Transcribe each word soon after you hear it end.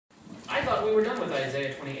thought we were done with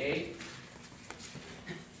Isaiah 28.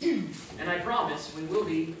 And I promise we will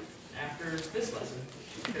be after this lesson,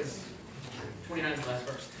 because 29 is the last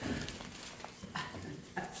verse.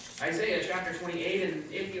 Isaiah chapter 28,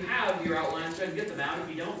 and if you have your outlines, go ahead and get them out. If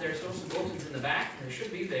you don't, there's still some bulletins in the back. They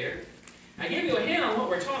should be there. I gave you a hint on what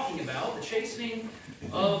we're talking about, the chastening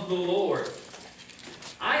of the Lord.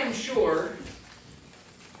 I am sure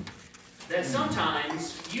that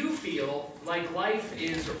sometimes you feel like life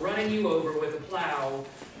is running you over with a plow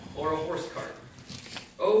or a horse cart.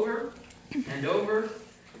 Over and over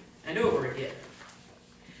and over again.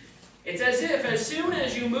 It's as if as soon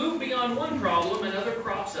as you move beyond one problem, another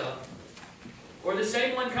crops up. Or the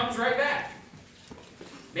same one comes right back.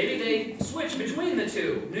 Maybe they switch between the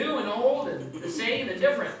two, new and old, and the same and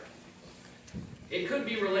different. It could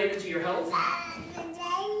be related to your health.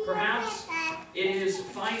 Perhaps it is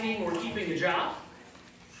finding or keeping a job.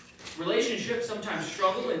 Relationships sometimes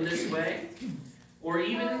struggle in this way. Or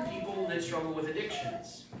even people that struggle with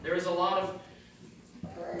addictions. There is a lot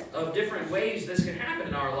of different ways this can happen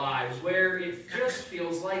in our lives where it just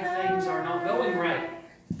feels like things are not going right.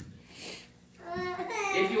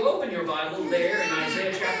 If you open your Bible there in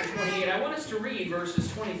Isaiah chapter 28, I want us to read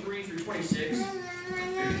verses 23 through 26.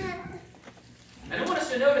 And I want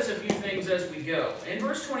us to notice a few things as we go. In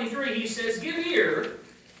verse 23, he says, "Give ear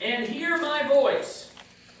and hear my voice.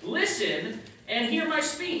 Listen and hear my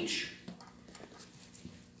speech."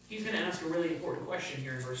 He's going to ask a really important question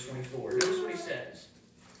here in verse 24. Notice what he says.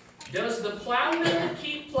 "Does the plowman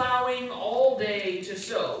keep plowing all day to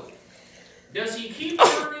sow? Does he keep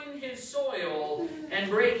turning his soil and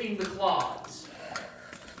breaking the clods?"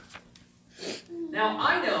 Now,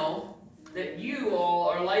 I know that you all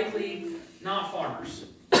are likely not farmers.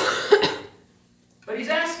 But he's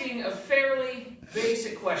asking a fairly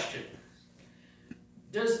basic question.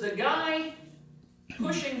 Does the guy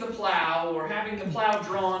pushing the plow or having the plow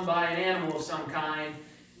drawn by an animal of some kind,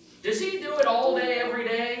 does he do it all day, every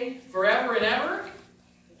day, forever and ever?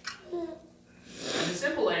 And the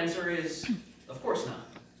simple answer is, of course not.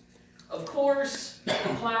 Of course, the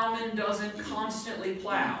plowman doesn't constantly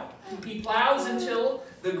plow. He plows until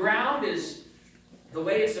the ground is the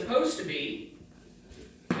way it's supposed to be.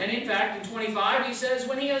 And in fact, in 25, he says,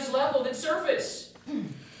 when he has leveled its surface,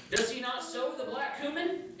 does he not sow the black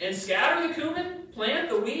cumin and scatter the cumin, plant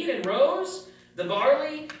the wheat in rows, the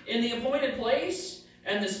barley in the appointed place,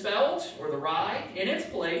 and the spelt, or the rye, in its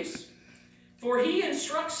place? For he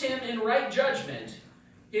instructs him in right judgment.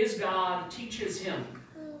 His God teaches him.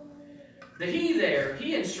 The he there,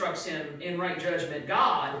 he instructs him in right judgment.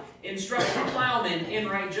 God instructs the plowman in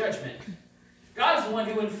right judgment. God is the one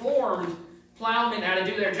who informed plowmen how to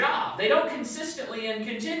do their job. They don't consistently and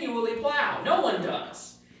continually plow. No one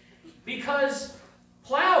does. Because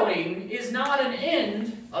plowing is not an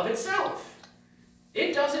end of itself.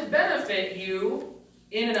 It doesn't benefit you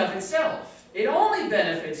in and of itself. It only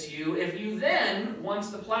benefits you if you then, once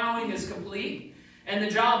the plowing is complete and the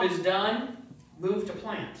job is done, move to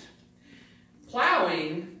plant.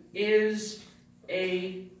 Plowing is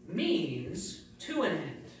a means to an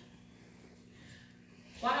end.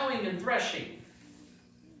 Plowing and threshing.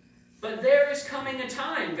 But there is coming a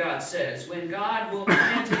time, God says, when God will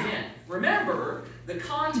plant again. Remember the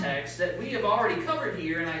context that we have already covered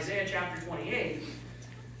here in Isaiah chapter 28.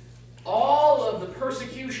 All of the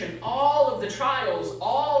persecution, all of the trials,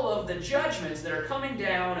 all of the judgments that are coming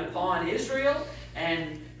down upon Israel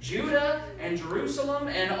and Judah and Jerusalem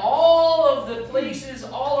and all of the places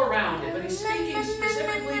all around it. But he's speaking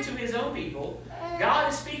specifically to his own people.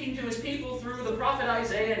 God is speaking to his people through the prophet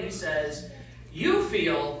Isaiah, and he says, you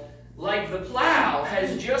feel like the plow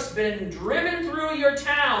has just been driven through your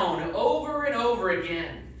town over and over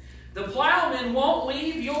again. The plowman won't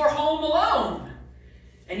leave your home alone.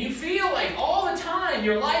 And you feel like all the time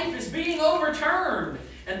your life is being overturned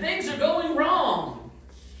and things are going wrong.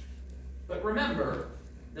 But remember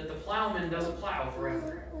that the plowman doesn't plow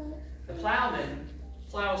forever. The plowman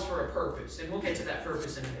plows for a purpose, and we'll get to that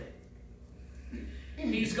purpose in a bit.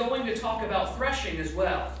 He's going to talk about threshing as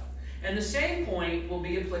well. And the same point will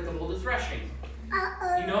be applicable to threshing.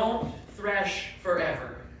 You don't thresh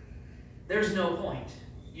forever. There's no point.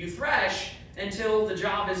 You thresh until the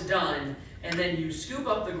job is done, and then you scoop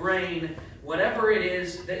up the grain, whatever it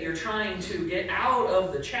is that you're trying to get out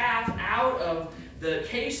of the chaff, out of the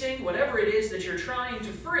casing, whatever it is that you're trying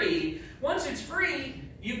to free. Once it's free,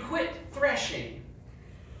 you quit threshing.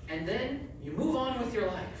 And then you move on with your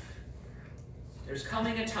life. There's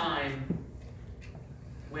coming a time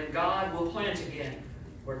when God will plant again,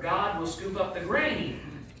 where God will scoop up the grain.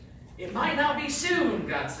 It might not be soon,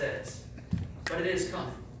 God says, but it is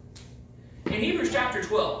coming. In Hebrews chapter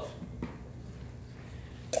 12,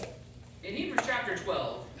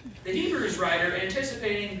 The Hebrews writer,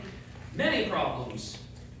 anticipating many problems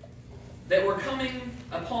that were coming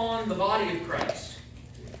upon the body of Christ.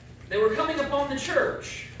 They were coming upon the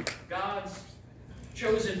church, God's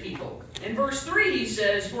chosen people. In verse 3 he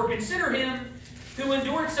says, "For consider him who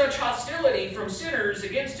endured such hostility from sinners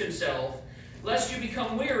against himself, lest you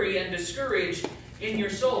become weary and discouraged in your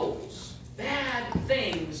souls." Bad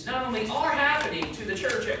things not only are happening to the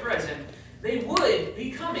church at present, they would be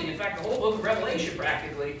coming. In fact, the whole book of Revelation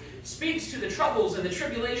practically speaks to the troubles and the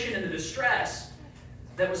tribulation and the distress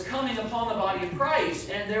that was coming upon the body of Christ.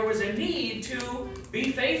 And there was a need to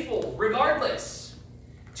be faithful regardless,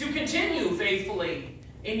 to continue faithfully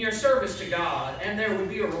in your service to God, and there would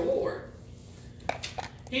be a reward.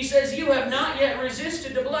 He says, "You have not yet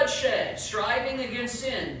resisted to bloodshed, striving against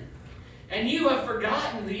sin. And you have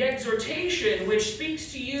forgotten the exhortation which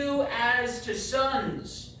speaks to you as to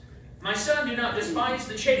sons. My son, do not despise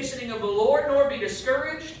the chastening of the Lord, nor be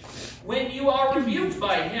discouraged when you are rebuked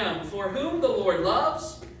by him. For whom the Lord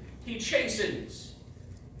loves, he chastens,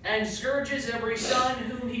 and scourges every son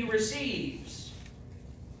whom he receives."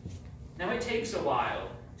 Now it takes a while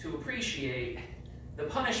to appreciate the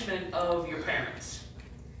punishment of your parents.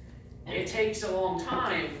 It takes a long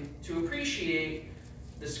time to appreciate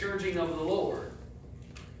the scourging of the Lord.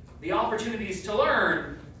 The opportunities to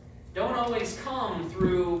learn don't always come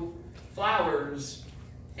through flowers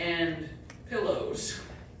and pillows.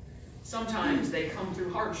 Sometimes they come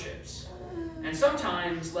through hardships. And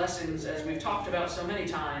sometimes lessons, as we've talked about so many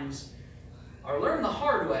times, are learned the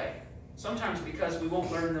hard way. Sometimes because we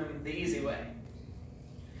won't learn them the easy way.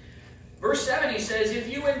 Verse 7, he says, "If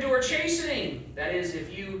you endure chastening," that is,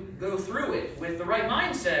 if you go through it with the right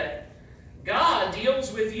mindset, "God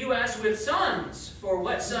deals with you as with sons. For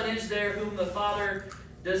what son is there whom the Father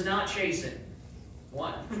does not chasten?"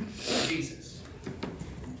 One, Jesus.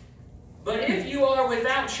 "But if you are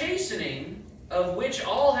without chastening, of which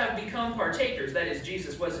all have become partakers," that is,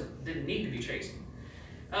 Jesus didn't need to be chastened.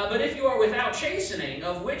 "But if you are without chastening,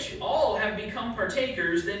 of which all have become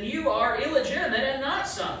partakers, then you are illegitimate and not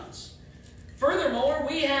sons. Furthermore,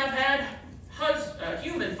 we have had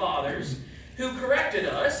human fathers who corrected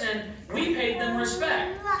us, and we paid them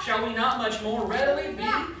respect. Shall we not much more readily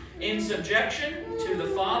be in subjection to the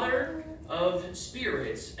Father of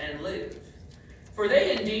spirits and live? For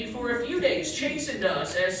they indeed for a few days chastened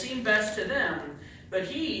us as seemed best to them, but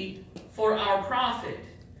he for our profit,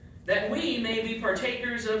 that we may be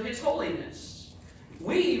partakers of his holiness."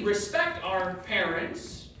 We respect our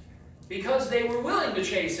parents because they were willing to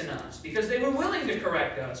chasten us, because they were willing to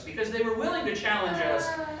correct us, because they were willing to challenge us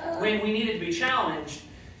when we needed to be challenged.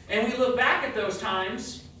 And we look back at those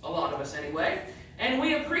times, a lot of us anyway, and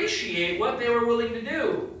we appreciate what they were willing to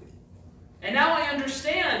do. And now I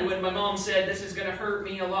understand when my mom said, "This is going to hurt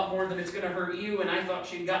me a lot more than it's going to hurt you," and I thought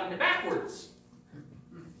she'd gotten it backwards.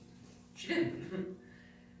 She didn't.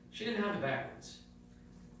 She didn't have it backwards.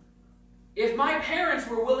 If my parents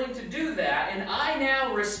were willing to do that, and I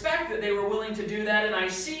now respect that they were willing to do that, and I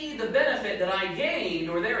see the benefit that I gained,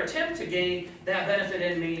 or their attempt to gain that benefit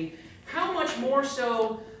in me, how much more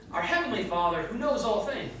so our Heavenly Father, who knows all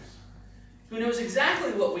things, who knows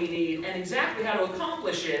exactly what we need and exactly how to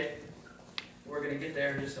accomplish it. We're going to get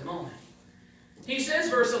there in just a moment. He says,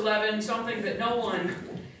 verse 11, something that no one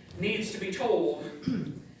needs to be told.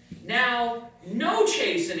 "Now, no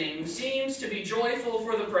chastening seems to be joyful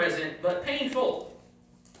for the present, but painful."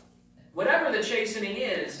 Whatever the chastening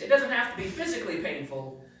is, it doesn't have to be physically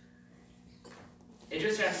painful. It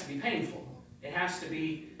just has to be painful. It has to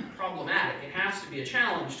be problematic. It has to be a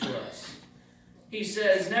challenge to us. He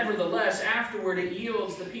says, "Nevertheless, afterward it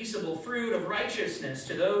yields the peaceable fruit of righteousness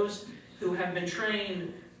to those who have been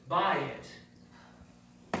trained by it."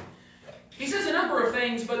 He says a number of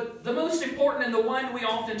things, but the most important and the one we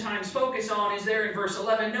oftentimes focus on is there in verse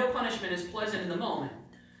 11, "No punishment is pleasant in the moment,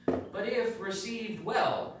 but if received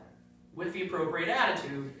well, with the appropriate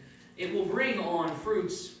attitude, it will bring on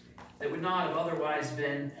fruits that would not have otherwise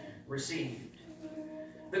been received."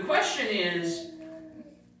 The question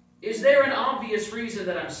is there an obvious reason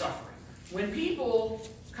that I'm suffering? When people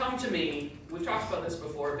come to me, we've talked about this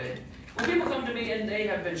before a bit, when people come to me and they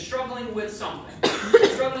have been struggling with something,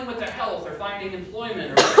 struggling with their health or finding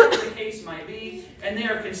employment or whatever the case might be, and they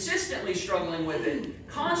are consistently struggling with it,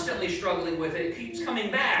 constantly struggling with it, it keeps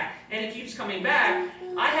coming back, and it keeps coming back,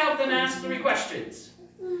 I have them ask 3 questions.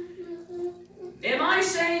 Am I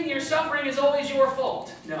saying your suffering is always your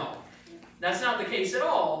fault? No. That's not the case at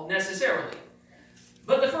all, necessarily.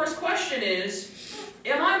 But the first question is,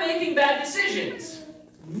 am I making bad decisions?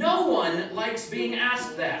 No one likes being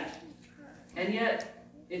asked that. And yet,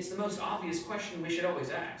 it's the most obvious question we should always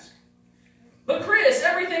ask. But Chris,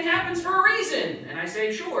 everything happens for a reason. And I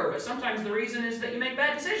say, sure, but sometimes the reason is that you make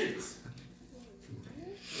bad decisions.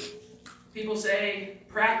 People say,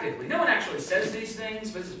 practically, no one actually says these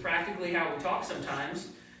things, but this is practically how we talk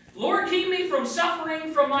sometimes. Lord, keep me from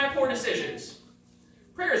suffering from my poor decisions.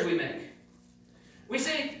 Prayers we make. We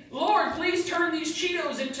say, Lord, please turn these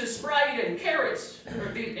Cheetos into Sprite and carrots, or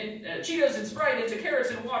Cheetos and Sprite into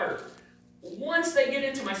carrots and water once they get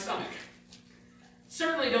into my stomach.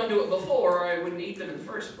 Certainly don't do it before, or I wouldn't eat them in the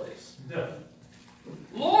first place. No.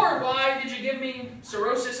 Lord, why did you give me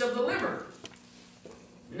cirrhosis of the liver?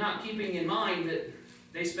 Not keeping in mind that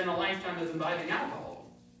they spent a lifetime of imbibing alcohol.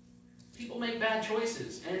 People make bad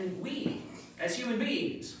choices, and we, as human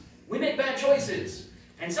beings, we make bad choices.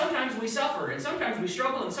 And sometimes we suffer, and sometimes we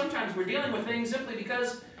struggle, and sometimes we're dealing with things simply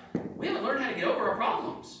because we haven't learned how to get over our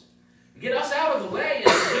problems. Get us out of the way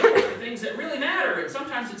and deal with the things that really matter. And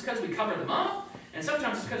sometimes it's because we cover them up, and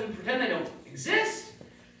sometimes it's because we pretend they don't exist.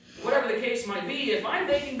 Whatever the case might be, if I'm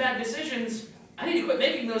making bad decisions, I need to quit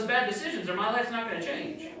making those bad decisions or my life's not going to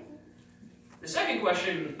change. The second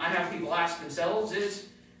question I have people ask themselves is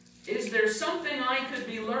there something I could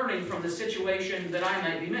be learning from the situation that I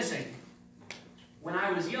might be missing? When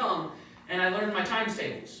I was young and I learned my times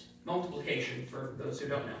tables, multiplication for those who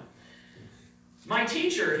don't know, my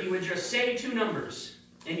teacher, he would just say two numbers,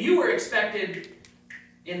 and you were expected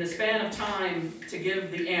in the span of time to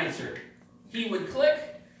give the answer. He would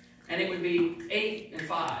click, and it would be 8 and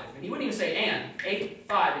 5. And he wouldn't even say and. 8,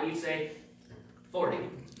 5, and he'd say 40.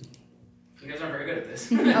 You guys aren't very good at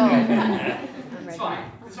this. It's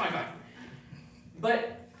fine. It's fine, fine.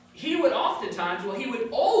 But he would oftentimes, well, he would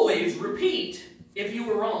always repeat if you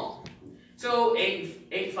were wrong. So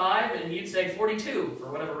 8, 5, and you'd say 42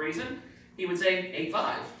 for whatever reason. He would say 8,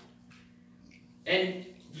 5. And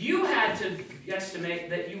you had to guesstimate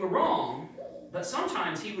that you were wrong, but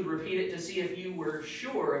sometimes he would repeat it to see if you were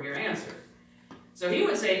sure of your answer. So he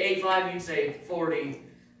would say 8, 5, you'd say 40,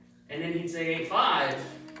 and then he'd say 8, 5,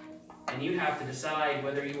 and you'd have to decide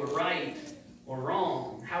whether you were right or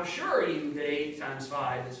wrong. How sure are you that 8 times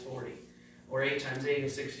 5 is 40, or 8 times 8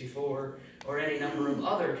 is 64, or any number of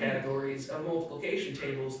other categories of multiplication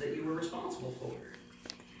tables that you were responsible for?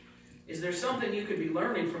 Is there something you could be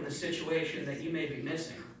learning from the situation that you may be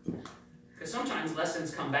missing? Because sometimes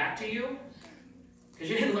lessons come back to you because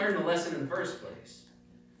you didn't learn the lesson in the first place.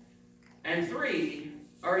 And 3,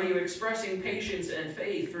 are you expressing patience and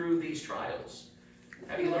faith through these trials?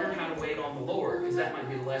 Have you learned how to wait on the Lord? Because that might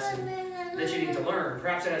be the lesson that you need to learn.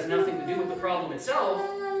 Perhaps it has nothing to do with the problem itself.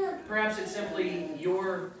 Perhaps it's simply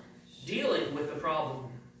your dealing with the problem.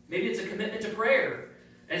 Maybe it's a commitment to prayer.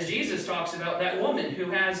 As Jesus talks about that woman who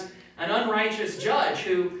has an unrighteous judge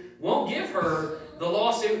who won't give her the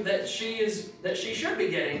lawsuit that she should be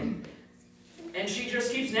getting. And she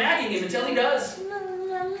just keeps nagging him until he does.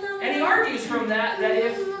 And he argues from that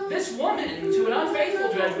if this woman to an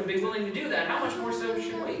unfaithful judge would be willing to do that, how much more so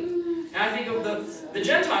should we? And I think of the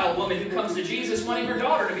Gentile woman who comes to Jesus wanting her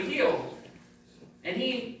daughter to be healed. And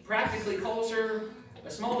he practically calls her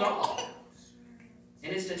a small dog.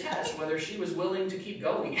 And it's to test whether she was willing to keep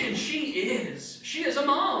going. And she is. She is a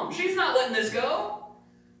mom. She's not letting this go.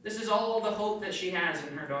 This is all the hope that she has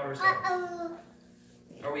in her daughter's heart.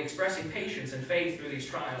 Are we expressing patience and faith through these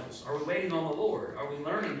trials? Are we waiting on the Lord? Are we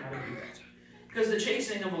learning how to do that? Because the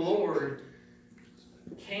chastening of the Lord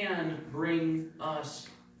can bring us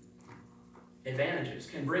advantages,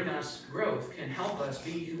 can bring us growth, can help us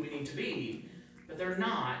be who we need to be, but they're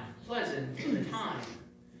not pleasant in the time.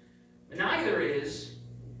 Neither is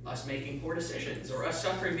us making poor decisions, or us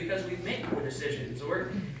suffering because we make poor decisions,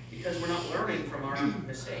 or because we're not learning from our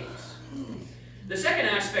mistakes. The second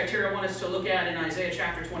aspect here I want us to look at in Isaiah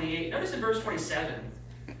chapter 28, notice in verse 27.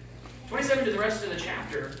 27 to the rest of the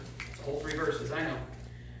chapter. It's a whole 3 verses, I know.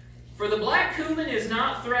 For the black cumin is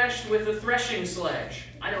not threshed with a threshing sledge.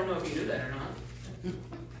 I don't know if you knew that or not.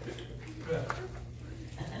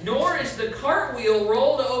 Nor is the cartwheel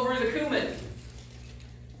rolled over the cumin.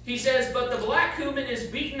 He says, but the black cumin is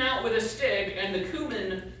beaten out with a stick, and the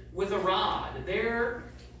cumin with a rod. There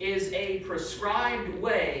is a prescribed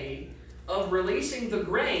way of releasing the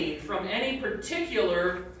grain from any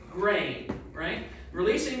particular grain, right?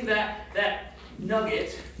 Releasing that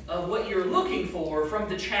nugget of what you're looking for from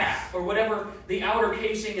the chaff, or whatever the outer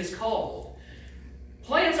casing is called.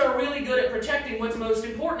 Plants are really good at protecting what's most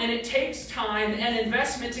important, and it takes time and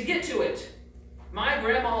investment to get to it. My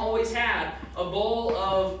grandma always had a bowl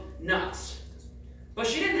of nuts. But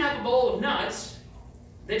she didn't have a bowl of nuts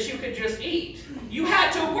that you could just eat. You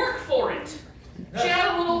had to work for it. She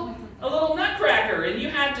had a little nutcracker, and you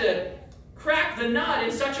had to crack the nut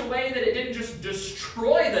in such a way that it didn't just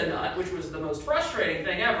destroy the nut, which was the most frustrating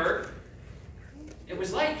thing ever. It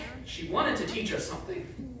was like she wanted to teach us something.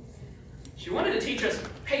 She wanted to teach us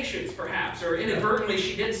patience, perhaps, or inadvertently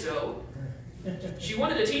she did so. She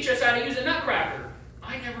wanted to teach us how to use a nutcracker.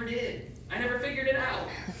 I never did. I never figured it out.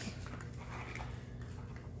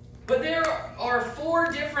 But there are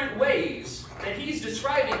 4 different ways that he's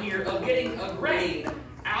describing here of getting a grain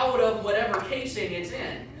out of whatever casing it's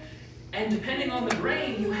in. And depending on the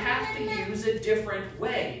grain, you have to use a different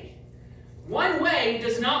way. One way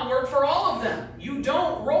does not work for all of them. You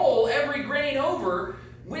don't roll every grain over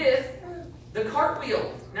with the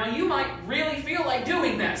cartwheel. Now, you might really feel like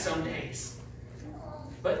doing that some days.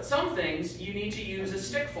 But some things you need to use a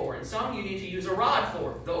stick for, and some you need to use a rod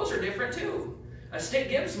for. Those are different too. A stick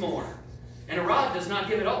gives more, and a rod does not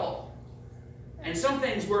give at all. And some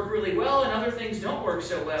things work really well, and other things don't work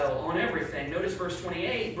so well on everything. Notice verse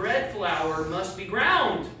 28, bread flour must be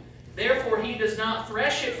ground. Therefore he does not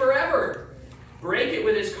thresh it forever. Break it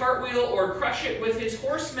with his cartwheel or crush it with his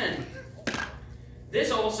horsemen. This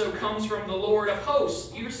also comes from the Lord of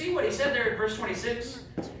hosts. You see what he said there in verse 26?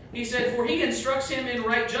 He said, for he instructs him in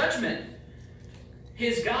right judgment.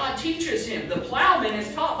 His God teaches him. The plowman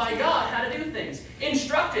is taught by God how to do things.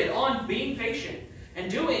 Instructed on being patient and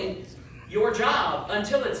doing your job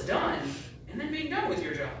until it's done, and then being done with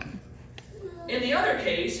your job. In the other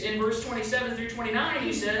case, in verse 27 through 29,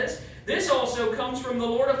 he says, this also comes from the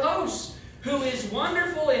Lord of hosts, who is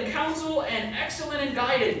wonderful in counsel and excellent in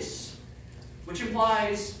guidance, which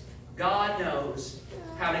implies God knows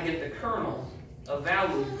how to get the kernel of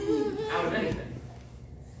value out of anything.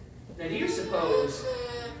 Now, do you suppose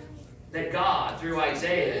that God, through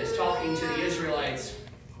Isaiah, is talking to the Israelites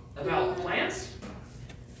about plants?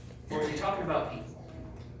 Or is he talking about people?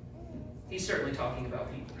 He's certainly talking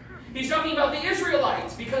about people. He's talking about the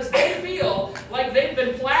Israelites because they feel like they've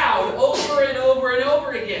been plowed over and over and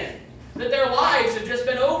over again. That their lives have just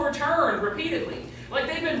been overturned repeatedly. Like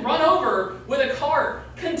they've been run over with a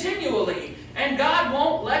cart continually. And God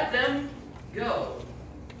won't let them go.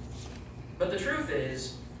 But the truth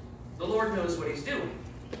is, the Lord knows what he's doing.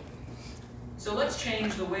 So let's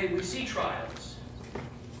change the way we see trials.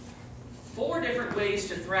 4 different ways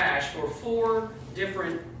to thrash for 4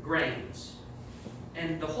 different grains.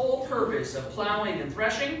 And the whole purpose of plowing and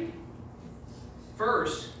threshing,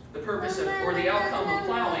 first, the purpose of, or the outcome of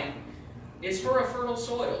plowing, is for a fertile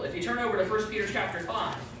soil. If you turn over to 1 Peter chapter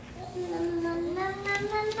 5.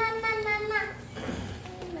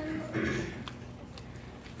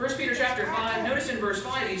 1 Peter chapter 5, notice in verse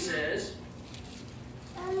 5 he says,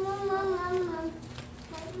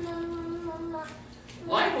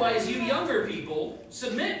 likewise, you younger people,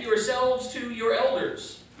 submit yourselves to your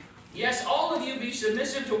elders. Yes, all of you be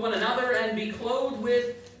submissive to one another and be clothed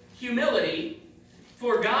with humility,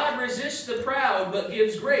 for God resists the proud but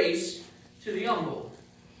gives grace to the humble.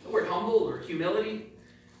 The word humble or humility,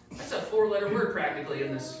 that's a 4-letter word practically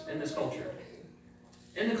in this culture.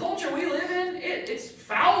 In the culture we live in, it's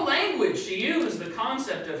foul language to use the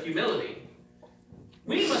concept of humility.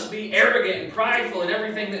 We must be arrogant and prideful in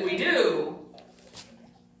everything that we do,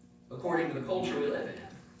 according to the culture we live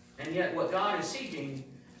in. And yet what God is seeking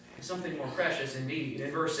is something more precious indeed.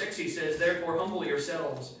 In verse 6 he says, therefore humble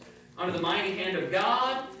yourselves under the mighty hand of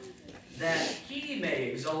God, that he may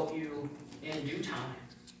exalt you in due time.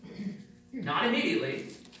 Not immediately,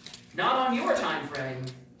 not on your time frame,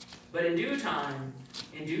 but in due time,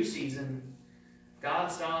 in due season,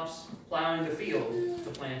 God stops plowing the field to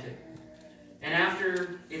plant it. And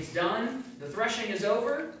after it's done, the threshing is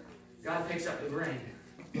over, God picks up the grain.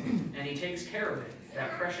 And he takes care of it,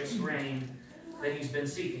 that precious grain that he's been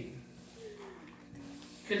seeking.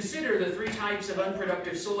 Consider the 3 types of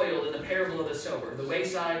unproductive soil in the parable of the sower: the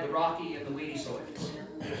wayside, the rocky, and the weedy soils.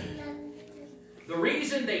 The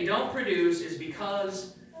reason they don't produce is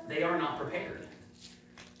because they are not prepared.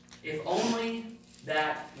 If only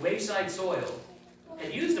that wayside soil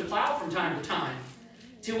had used a plow from time to time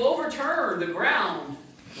to overturn the ground,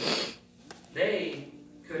 they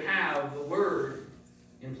could have the word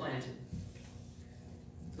implanted.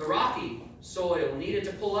 The rocky soil needed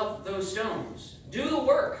to pull up those stones, do the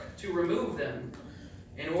work to remove them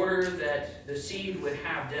in order that the seed would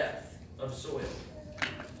have depth of soil.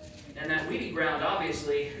 And that weedy ground,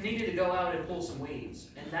 obviously, needed to go out and pull some weeds.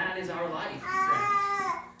 And that is our life,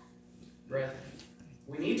 friends. Brethren,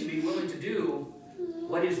 we need to be willing to do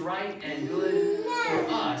what is right and good for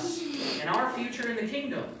us and our future in the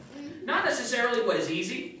kingdom. Not necessarily what is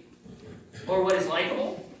easy, or what is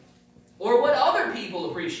likable, or what other people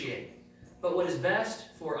appreciate, but what is best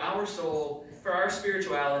for our soul, for our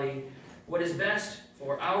spirituality, what is best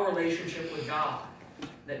for our relationship with God,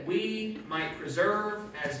 that we might preserve,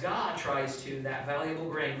 as God tries to, that valuable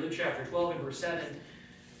grain. Luke chapter 12 and verse 7.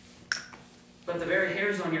 But the very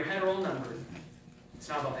hairs on your head are all numbered. It's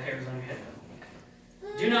not about the hairs on your head,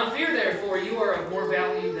 though. Do not fear, therefore, you are of more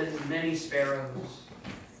value than many sparrows.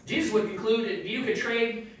 Jesus would conclude that you could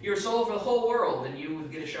trade your soul for the whole world and you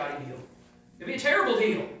would get a shoddy deal. It would be a terrible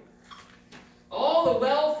deal. All the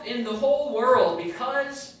wealth in the whole world,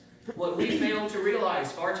 because what we fail to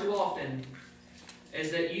realize far too often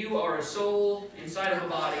is that you are a soul inside of a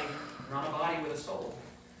body, not a body with a soul.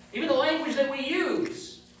 Even the language that we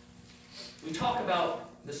use, we talk about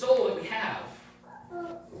the soul that we have.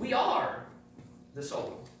 We are the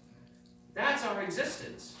soul. That's our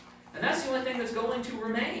existence. And that's the only thing that's going to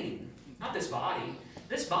remain. Not this body.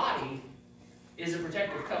 This body is a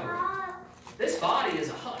protective covering. This body is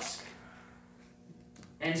a husk.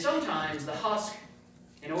 And sometimes the husk,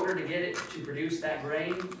 in order to get it to produce that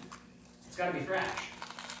grain, it's got to be thrashed.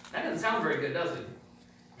 That doesn't sound very good, does it?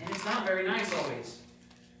 And it's not very nice always.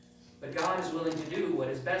 But God is willing to do what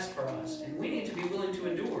is best for us. And we need to be willing to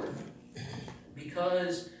endure,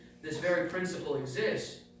 because this very principle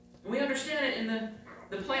exists. And we understand it in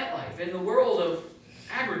the plant life, in the world of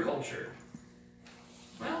agriculture.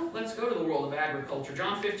 Well, let's go to the world of agriculture.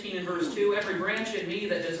 John 15 and verse 2, every branch in me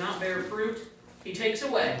that does not bear fruit, he takes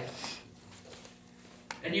away.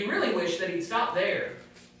 And you really wish that he'd stop there.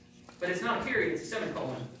 But it's not a period, it's a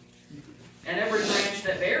semicolon. And every branch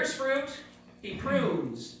that bears fruit, he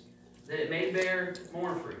prunes, that it may bear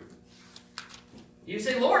more fruit. You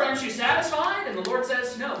say, Lord, aren't you satisfied? And the Lord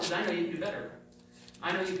says, no, because I know you can do better.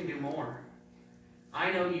 I know you can do more.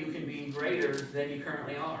 I know you can be greater than you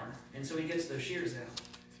currently are. And so he gets those shears out,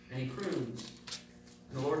 and he prunes.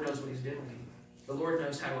 And the Lord knows what he's doing. The Lord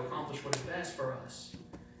knows how to accomplish what is best for us.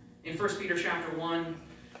 In 1 Peter chapter 1,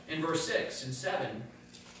 in verse 6 and 7,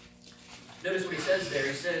 notice what he says there.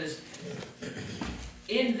 He says,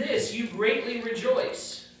 in this you greatly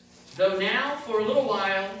rejoice, though now for a little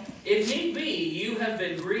while, if need be, you have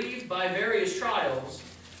been grieved by various trials,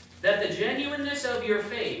 that the genuineness of your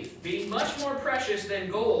faith, being much more precious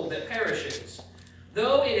than gold that perishes,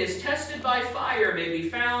 though it is tested by fire, may be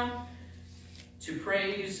found to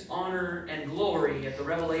praise, honor, and glory at the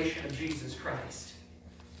revelation of Jesus Christ.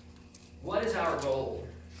 What is our goal?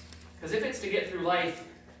 Because if it's to get through life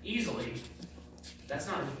easily, that's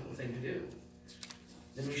not a difficult thing to do.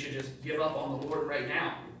 Then we should just give up on the Lord right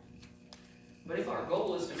now. But if our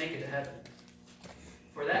goal is to make it to heaven,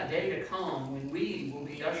 for that day to come when we will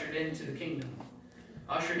be ushered into the kingdom,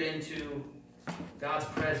 ushered into God's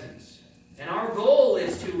presence, and our goal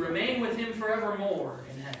is to remain with him forevermore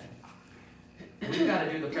in heaven, we've got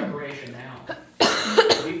to do the preparation now.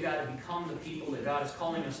 We've got to become the people that God is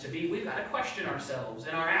calling us to be. We've got to question ourselves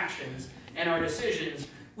and our actions and our decisions.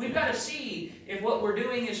 We've got to see if what we're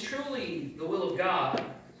doing is truly the will of God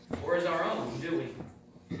or is our own doing.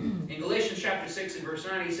 In Galatians chapter 6 and verse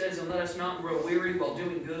 9, he says, and let us not grow weary while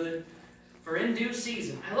doing good, for in due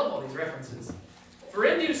season, I love all these references, for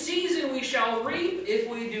in due season we shall reap if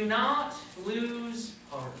we do not lose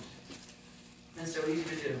heart. That's so easy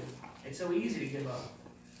to do. It's so easy to give up.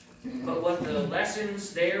 But what the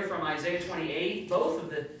lessons there from Isaiah 28, both of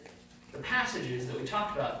the passages that we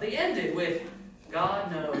talked about, they ended with,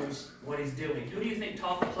 God knows what he's doing. Who do you think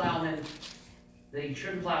taught the plowman that he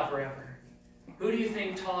shouldn't plow forever? Who do you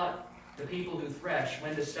think taught the people who thresh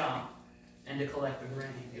when to stop and to collect the grain?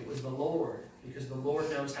 It was the Lord, because the Lord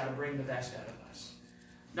knows how to bring the best out of us.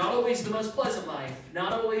 Not always the most pleasant life,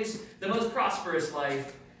 not always the most prosperous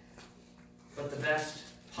life, but the best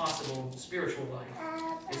possible spiritual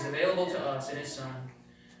life is available to us in his Son.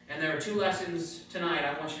 And there are two lessons tonight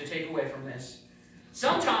I want you to take away from this.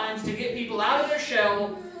 Sometimes, to get people out of their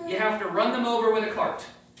shell, you have to run them over with a cart.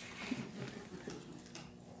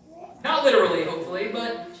 Not literally, hopefully,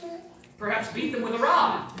 but perhaps beat them with a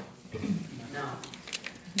rod. No.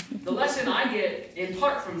 The lesson I get, in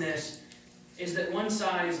part from this, is that one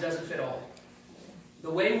size doesn't fit all. The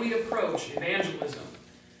way we approach evangelism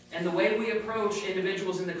and the way we approach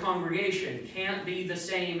individuals in the congregation can't be the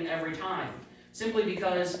same every time, simply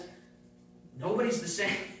because nobody's the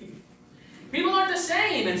same. People aren't the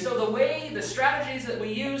same, and so the strategies that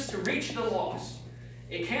we use to reach the lost,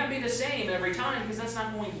 it can't be the same every time, because that's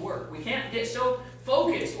not going to work. We can't get so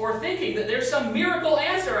focused or thinking that there's some miracle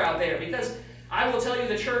answer out there, because I will tell you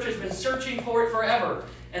the church has been searching for it forever,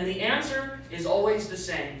 and the answer is always the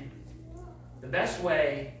same. The best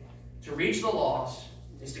way to reach the lost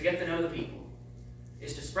is to get to know the people,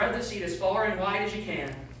 is to spread the seed as far and wide as you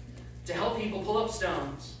can, to help people pull up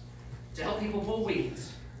stones, to help people pull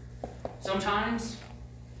weeds. Sometimes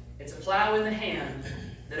It's a plow in the hand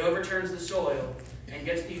that overturns the soil and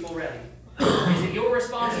gets people ready. Is it your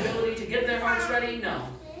responsibility to get their hearts ready? No.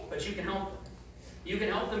 But you can help them. You can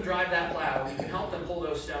help them drive that plow. You can help them pull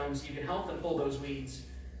those stones. You can help them pull those weeds.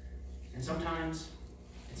 And sometimes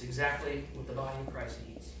it's exactly what the body of Christ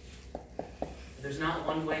needs. There's not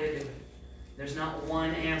one way to do it. There's not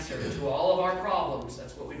one answer to all of our problems.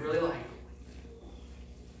 That's what we'd really like.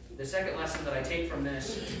 The second lesson that I take from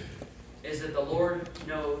this is that the Lord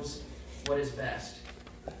knows what is best.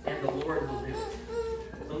 And the Lord will do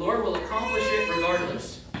it. The Lord will accomplish it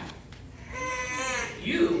regardless.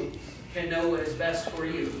 You can know what is best for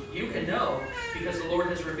you. You can know because the Lord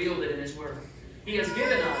has revealed it in His Word. He has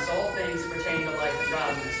given us all things that pertain to life and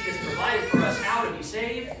godliness. He has provided for us how to be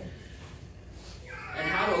saved and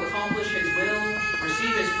how to accomplish His will,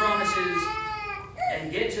 receive His promises,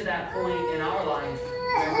 and get to that point in our life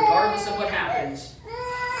where regardless of what happens,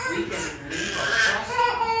 we can leave our trust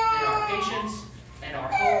and our patience and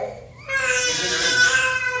our hope in His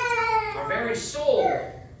hands. Our very soul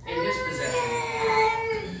in His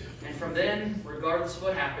possession. And from then, regardless of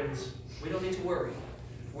what happens, we don't need to worry.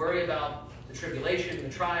 Worry about the tribulation, the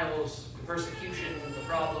trials, the persecution, the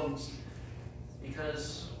problems,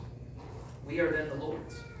 because we are then the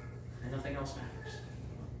Lord's, and nothing else matters.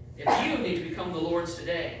 If you need to become the Lord's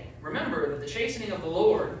today, remember that the chastening of the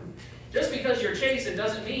Lord, just because you're chastened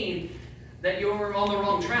doesn't mean that you're on the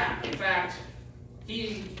wrong track. In fact,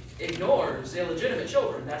 He ignores illegitimate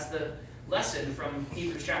children. That's the lesson from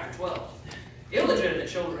Hebrews chapter 12. Illegitimate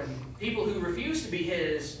children, people who refuse to be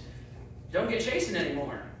His, don't get chastened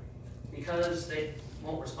anymore because they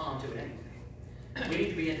won't respond to it anyway. We need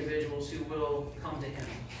to be individuals who will come to Him,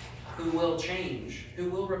 who will change, who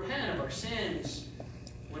will repent of our sins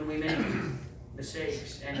when we make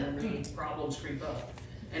mistakes and when problems creep up.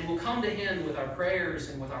 And we'll come to Him with our prayers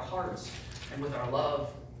and with our hearts and with our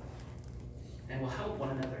love, and we'll help one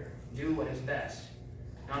another do what is best,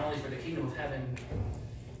 not only for the kingdom of heaven,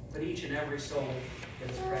 but each and every soul that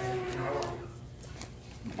is present in our life.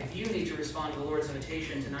 If you need to respond to the Lord's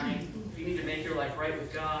invitation tonight, if you need to make your life right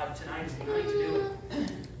with God, tonight is the night to do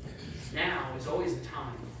it. Now is always the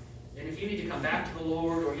time. And if you need to come back to the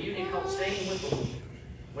Lord, or you need help staying with the Lord,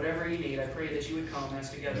 whatever you need, I pray that you would come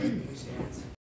as together we stand.